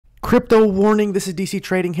Crypto warning, this is DC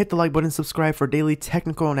Trading. Hit the like button, subscribe for daily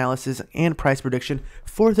technical analysis and price prediction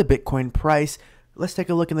for the Bitcoin price. Let's take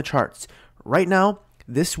a look in the charts. Right now,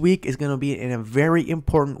 this week is going to be a very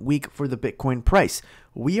important week for the Bitcoin price.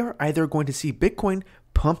 We are either going to see Bitcoin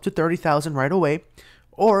pump to 30,000 right away,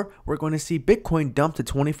 or we're going to see Bitcoin dump to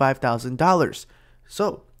 $25,000.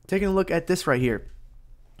 So, taking a look at this right here.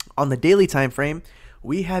 On the daily time frame,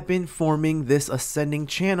 we have been forming this ascending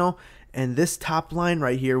channel, and this top line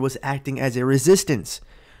right here was acting as a resistance.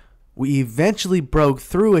 We eventually broke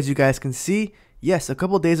through, as you guys can see. Yes, a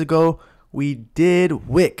couple days ago we did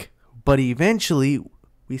wick, but eventually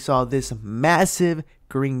we saw this massive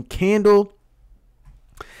green candle,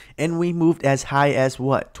 and we moved as high as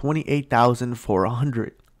what?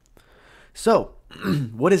 28,400. So,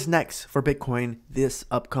 what is next for Bitcoin this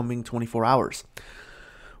upcoming 24 hours?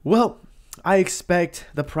 Well, I expect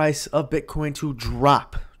the price of Bitcoin to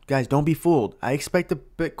drop. Guys, don't be fooled. I expect the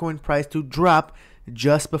Bitcoin price to drop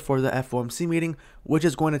just before the FOMC meeting, which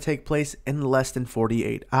is going to take place in less than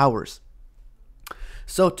 48 hours.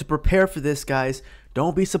 So to prepare for this, guys,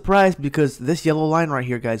 don't be surprised because this yellow line right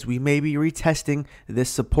here, guys, we may be retesting this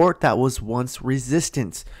support that was once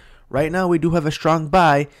resistance. Right now, we do have a strong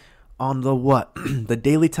buy on the what? The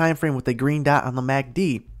daily time frame with the green dot on the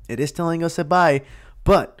MACD. It is telling us a buy,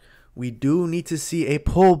 but we do need to see a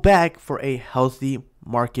pullback for a healthy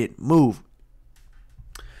market move.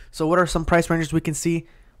 So what are some price ranges we can see?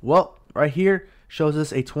 Well, right here shows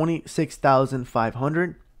us a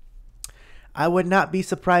 26,500. I would not be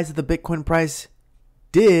surprised if the Bitcoin price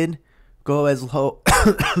did go as low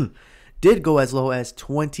as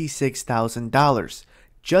 $26,000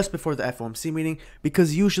 just before the FOMC meeting,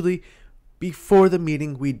 because usually before the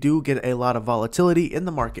meeting we do get a lot of volatility in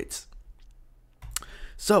the markets.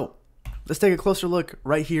 So let's take a closer look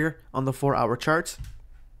right here on the 4-hour charts.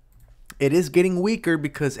 It is getting weaker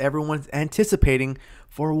because everyone's anticipating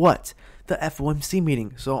for what? The FOMC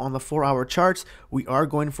meeting. So on the 4-hour charts, we are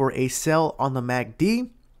going for a sell on the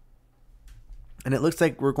MACD. And it looks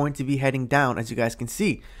like we're going to be heading down, as you guys can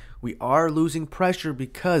see. We are losing pressure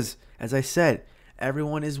because, as I said,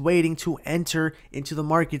 everyone is waiting to enter into the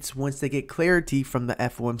markets once they get clarity from the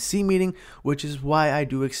FOMC meeting, which is why I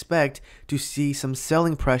do expect to see some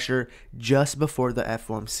selling pressure just before the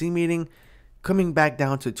FOMC meeting, coming back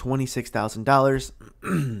down to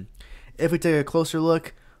 $26,000. If we take a closer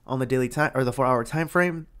look on the daily time or the 4-hour time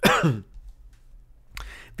frame,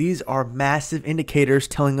 these are massive indicators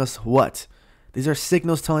telling us what? These are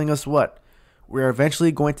signals telling us what? We're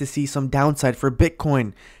eventually going to see some downside for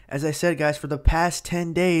Bitcoin. As I said, guys, for the past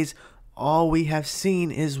 10 days, all we have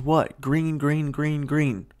seen is what? Green, green, green,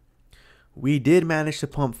 green. We did manage to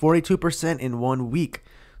pump 42% in 1 week.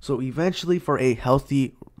 So eventually, for a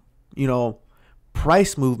healthy,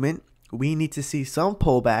 price movement, we need to see some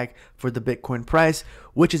pullback for the Bitcoin price,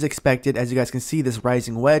 which is expected, as you guys can see, this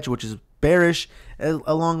rising wedge, which is bearish,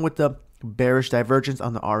 along with the bearish divergence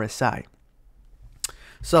on the RSI.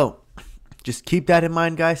 So just keep that in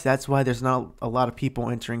mind, guys. That's why there's not a lot of people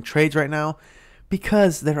entering trades right now,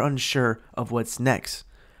 because they're unsure of what's next.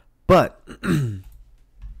 But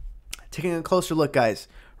taking a closer look, guys,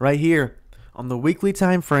 right here on the weekly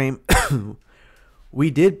time frame, we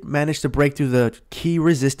did manage to break through the key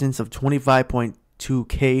resistance of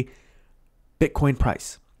 25.2K Bitcoin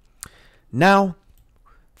price. Now,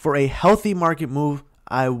 for a healthy market move,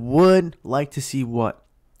 I would like to see what?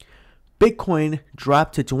 Bitcoin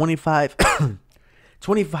drop to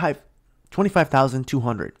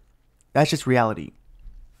 25,200. That's just reality.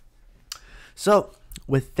 So,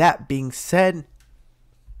 with that being said,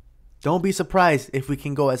 don't be surprised if we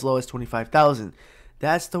can go as low as 25,000.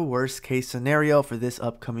 That's the worst case scenario for this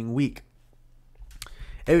upcoming week.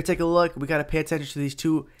 If we take a look, we got to pay attention to these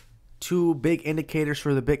two big indicators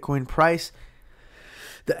for the Bitcoin price.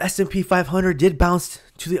 The S&P 500 did bounce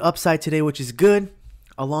to the upside today, which is good,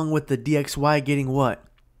 along with the DXY getting what?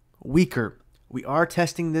 Weaker. We are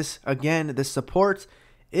testing this again, this support.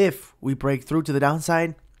 If we break through to the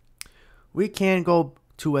downside, we can go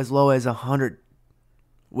to as low as 100,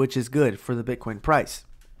 which is good for the Bitcoin price.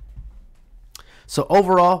 So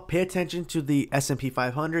overall, pay attention to the S&P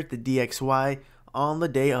 500, the DXY, on the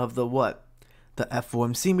day of the what? The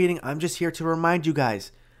FOMC meeting. I'm just here to remind you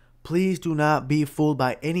guys, please do not be fooled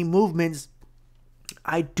by any movements.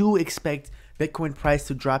 I do expect Bitcoin price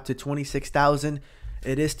to drop to 26,000.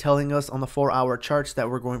 It is telling us on the 4-hour charts that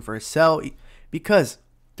we're going for a sell because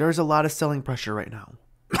there's a lot of selling pressure right now.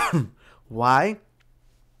 Why?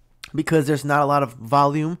 Because there's not a lot of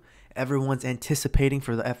volume. Everyone's anticipating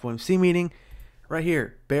for the FOMC meeting. Right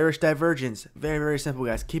here, bearish divergence. Very, very simple,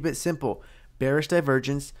 guys. Keep it simple. Bearish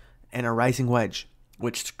divergence and a rising wedge.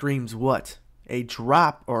 which screams what? A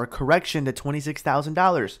drop or a correction to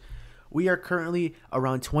 $26,000. We are currently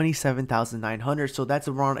around $27,900, so that's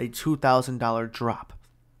around a $2,000 drop.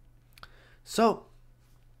 So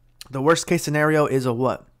the worst case scenario is a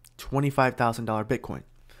what? $25,000 Bitcoin.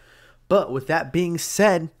 But with that being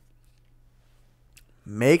said,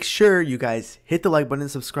 make sure you guys hit the like button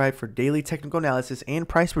and subscribe for daily technical analysis and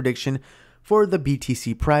price prediction for the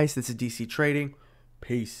BTC price. This is DC Trading.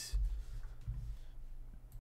 Peace.